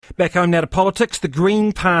Back home now to politics. The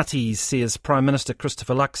Green Party says Prime Minister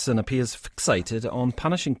Christopher Luxon appears fixated on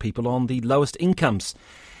punishing people on the lowest incomes.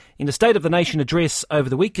 In a State of the Nation address over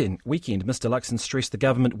the weekend, Mr Luxon stressed the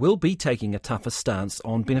government will be taking a tougher stance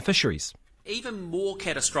on beneficiaries. Even more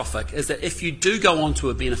catastrophic is that if you do go on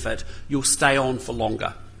to a benefit, you'll stay on for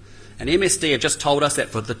longer. And MSD have just told us that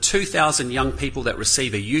for the 2,000 young people that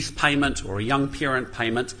receive a youth payment or a young parent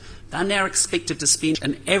payment, they're now expected to spend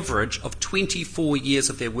an average of 24 years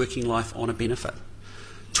of their working life on a benefit.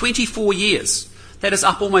 24 years. That is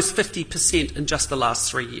up almost 50% in just the last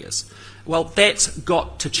 3 years. Well, that's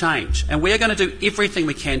got to change. And we're going to do everything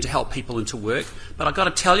we can to help people into work. But I've got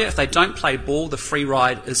to tell you, if they don't play ball, the free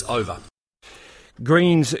ride is over.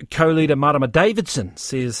 Greens co-leader Marama Davidson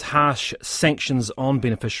says harsh sanctions on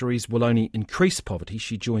beneficiaries will only increase poverty.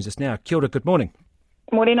 She joins us now. Kia ora, good morning.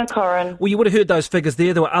 Morning, Corin. Well, you would have heard those figures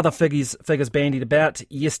there. There were other figures bandied about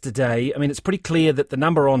yesterday. I mean, it's pretty clear that the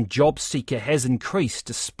number on job seeker has increased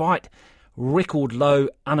despite record low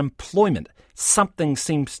unemployment. Something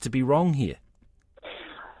seems to be wrong here.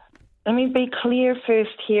 Let me be clear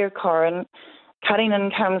first here, Corin. Cutting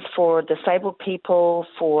incomes for disabled people,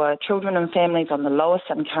 for children and families on the lowest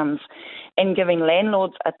incomes, and giving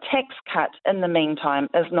landlords a tax cut in the meantime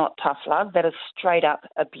is not tough love. That is straight up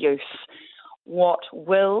abuse. What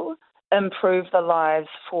will improve the lives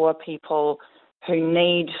for people who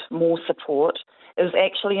need more support is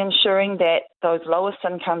actually ensuring that those lowest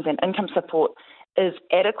incomes and income support is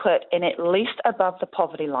adequate and at least above the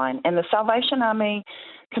poverty line. And the Salvation Army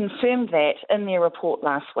confirmed that in their report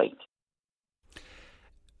last week.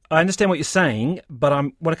 I understand what you're saying, but I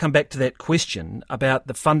want to come back to that question about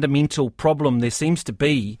the fundamental problem there seems to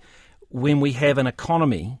be when we have an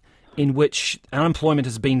economy in which unemployment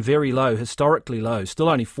has been very low, historically low, still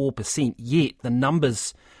only 4%, yet the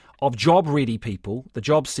numbers of job-ready people, the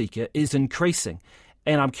job seeker, is increasing.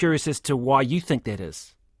 And I'm curious as to why you think that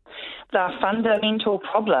is. The fundamental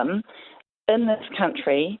problem in this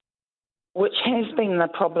country, which has been the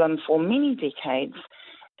problem for many decades,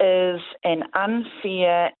 is an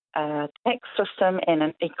unfair tax system and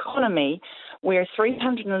an economy where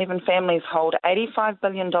 311 families hold $85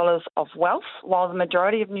 billion of wealth, while the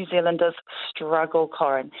majority of New Zealanders struggle,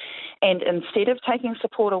 Corin. And instead of taking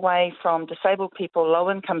support away from disabled people,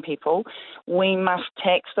 low-income people, we must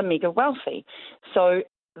tax the mega wealthy. So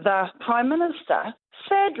the Prime Minister,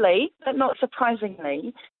 sadly, but not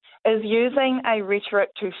surprisingly, is using a rhetoric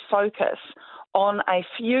to focus on a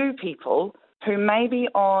few people who may be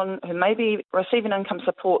receiving income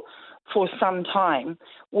support for some time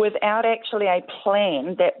without actually a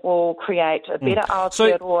plan that will create a better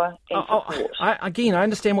Aotearoa and support. I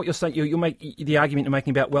understand what you're saying. You make the argument you're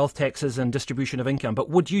making about wealth taxes and distribution of income, but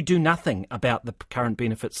would you do nothing about the current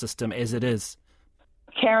benefit system as it is?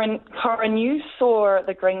 Corin, you saw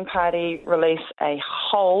the Green Party release a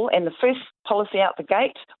whole, and the first policy out the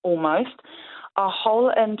gate almost, a whole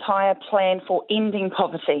entire plan for ending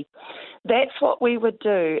poverty. That's what we would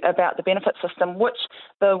do about the benefit system, which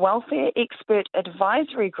the Welfare Expert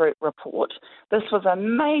Advisory Group report, this was a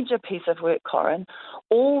major piece of work, Corin,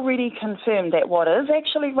 already confirmed that what is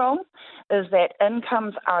actually wrong is that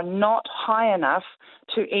incomes are not high enough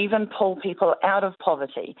to even pull people out of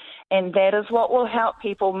poverty. And that is what will help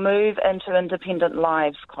people move into independent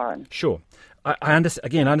lives, Corin. Sure. I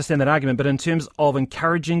understand that argument, but in terms of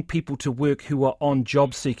encouraging people to work who are on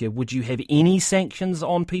job seeker, would you have any sanctions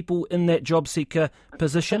on people in that job seeker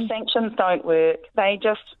position? The sanctions don't work. They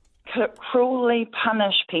just cruelly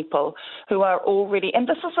punish people who are already... And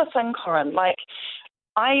this is the thing, Corin,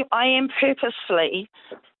 I am purposefully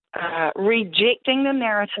rejecting the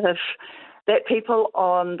narrative that people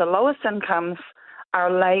on the lowest incomes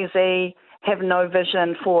are lazy, have no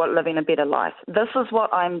vision for living a better life. This is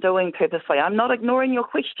what I'm doing purposely. I'm not ignoring your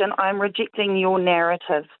question. I'm rejecting your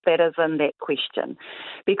narrative that is in that question,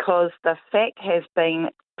 because the fact has been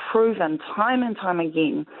proven time and time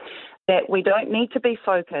again that we don't need to be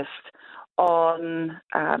focused on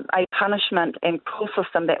a punishment and cruel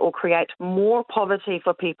system that will create more poverty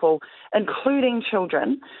for people, including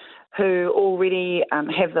children who already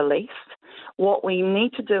have the least. What we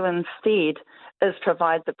need to do instead is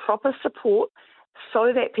provide the proper support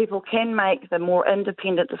so that people can make the more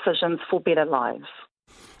independent decisions for better lives.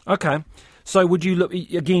 Okay. So would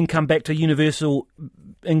you come back to universal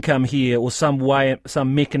income here, or some way,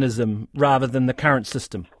 some mechanism, rather than the current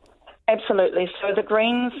system? Absolutely. So if the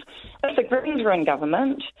Greens were in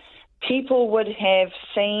government, people would have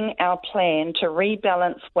seen our plan to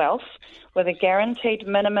rebalance wealth with a guaranteed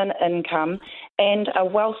minimum income and a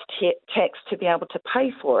wealth tax to be able to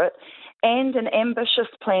pay for it. and an ambitious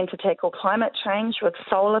plan to tackle climate change with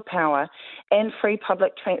solar power and free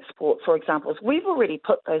public transport, for example. We've already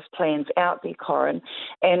put those plans out there, Corin,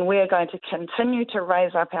 and we're going to continue to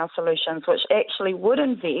raise up our solutions, which actually would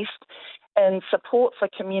invest in support for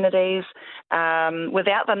communities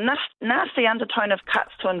without the nasty undertone of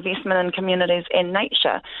cuts to investment in communities and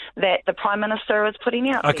nature that the Prime Minister is putting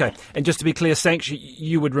out there. Okay, and just to be clear,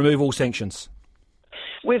 you would remove all sanctions?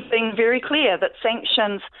 We've been very clear that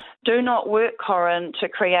sanctions do not work, Corin, to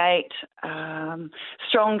create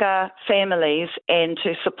stronger families and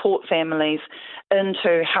to support families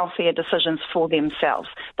into healthier decisions for themselves.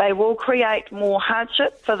 They will create more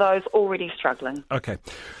hardship for those already struggling. Okay.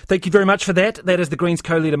 Thank you very much for that. That is the Greens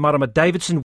co-leader Marama Davidson.